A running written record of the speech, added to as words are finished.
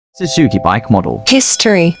Suzuki bike model.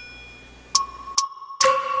 History.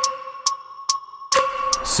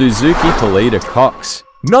 Suzuki Polita Cox,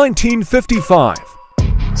 1955.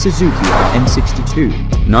 Suzuki RM62.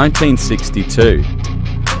 1962.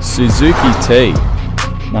 Suzuki T,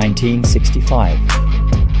 1965.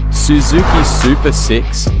 Suzuki Super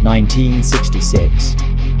 6, 1966.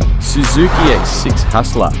 Suzuki X6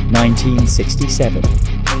 Hustler, 1967.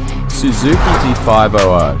 Suzuki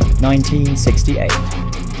T500, 1968.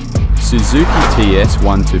 Suzuki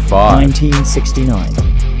TS125, 1969.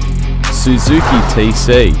 Suzuki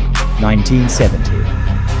TC, 1970.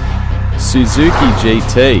 Suzuki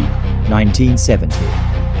GT, 1970.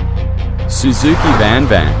 Suzuki Van,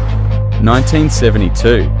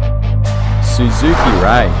 1972. Suzuki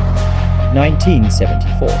Ray,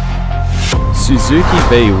 1974. Suzuki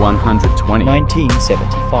B120,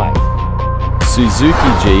 1975. Suzuki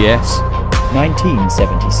GS,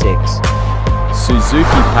 1976.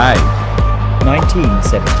 Suzuki Pay,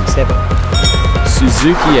 1977.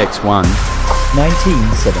 Suzuki X1,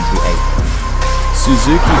 1978.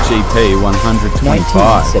 Suzuki GP 125,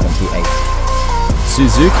 1978.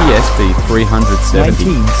 Suzuki SB 370,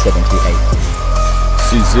 1978.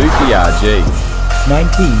 Suzuki RG,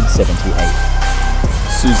 1978.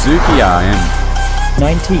 Suzuki RM,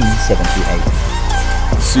 1978.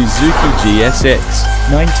 Suzuki GSX,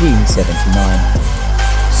 1979.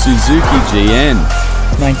 Suzuki GN,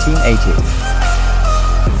 1980.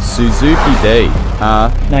 Suzuki D, R,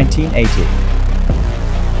 1980.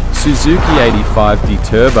 Suzuki 85D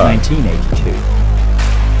Turbo, 1982.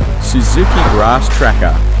 Suzuki Grass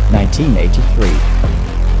Tracker, 1983.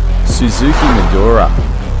 Suzuki Medora,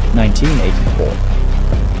 1984.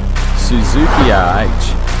 Suzuki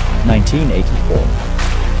RH, 1984.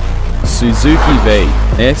 Suzuki V,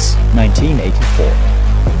 S, 1984.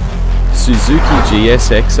 Suzuki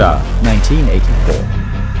GSXR, 1984.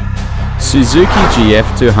 Suzuki GF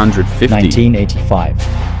 250, 1985.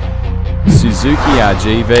 Suzuki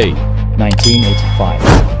RGV, 1985.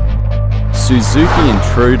 Suzuki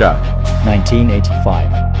Intruder,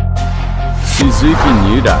 1985. Suzuki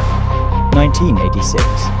Nuda, 1986.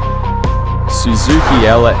 Suzuki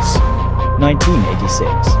LS,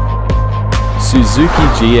 1986. Suzuki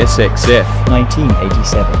GSXF,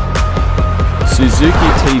 1987. Suzuki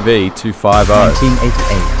TV 250,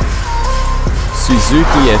 1988.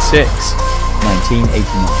 Suzuki SX,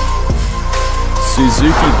 1989.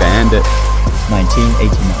 Suzuki Bandit,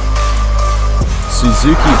 1989.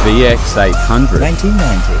 Suzuki VX 800,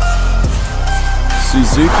 1990.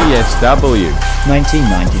 Suzuki SW,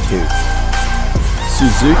 1992.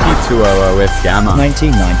 Suzuki 200F Gamma,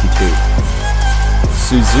 1992.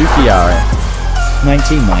 Suzuki RF,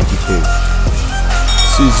 1992.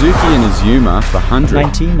 Suzuki Inazuma for 100,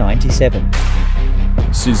 1997.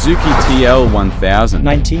 Suzuki TL 1000,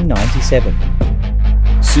 1997.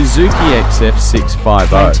 Suzuki XF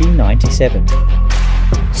 650, 1997.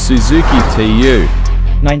 Suzuki TU,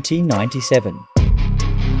 1997.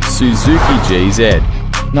 Suzuki GZ,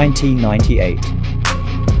 1998.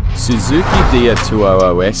 Suzuki Dia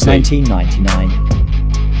 200 SE, 1999.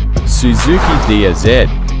 Suzuki Dia Z,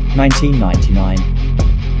 1999.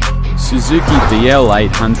 Suzuki DL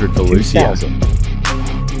 800 Velocia, 2000.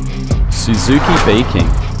 Suzuki B-King,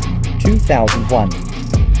 2001.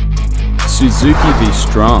 Suzuki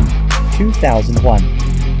V-Strom, 2001.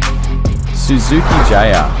 Suzuki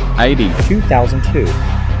JR 80, 2002.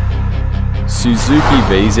 Suzuki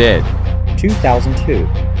VZ, 2002.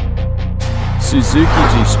 Suzuki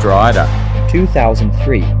G-Strider,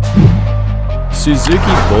 2003.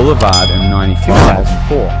 Suzuki Boulevard M95,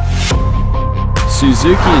 2004.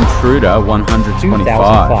 Suzuki Intruder 125,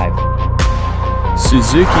 2005.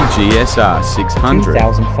 Suzuki GSR 600,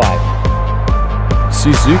 2005.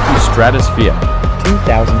 Suzuki Stratosphere,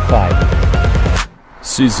 2005.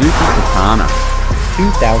 Suzuki Katana,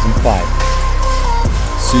 2005.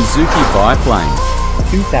 Suzuki Biplane,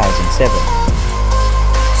 2007.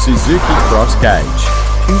 Suzuki Cross Gauge,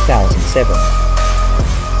 2007.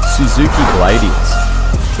 Suzuki Gladius,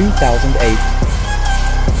 2008.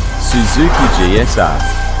 Suzuki GSR,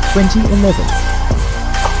 2011.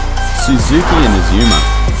 Suzuki Inazuma,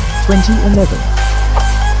 2011.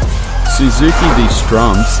 Suzuki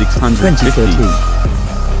V-Strom 650, 2013.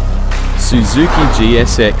 Suzuki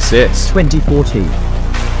GSXS, 2014.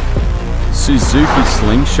 Suzuki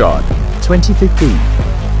Slingshot, 2015.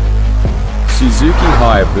 Suzuki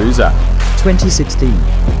Hayabusa, 2016.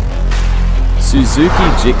 Suzuki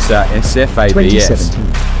Gixxer SF ABS,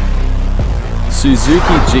 2017.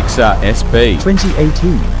 Suzuki Gixxer SB,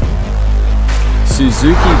 2018.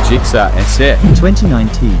 Suzuki Gixxer SF,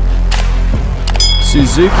 2019.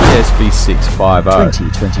 Suzuki SV650.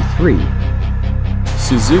 2023,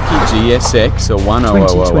 Suzuki GSX or 1000R.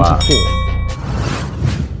 2024,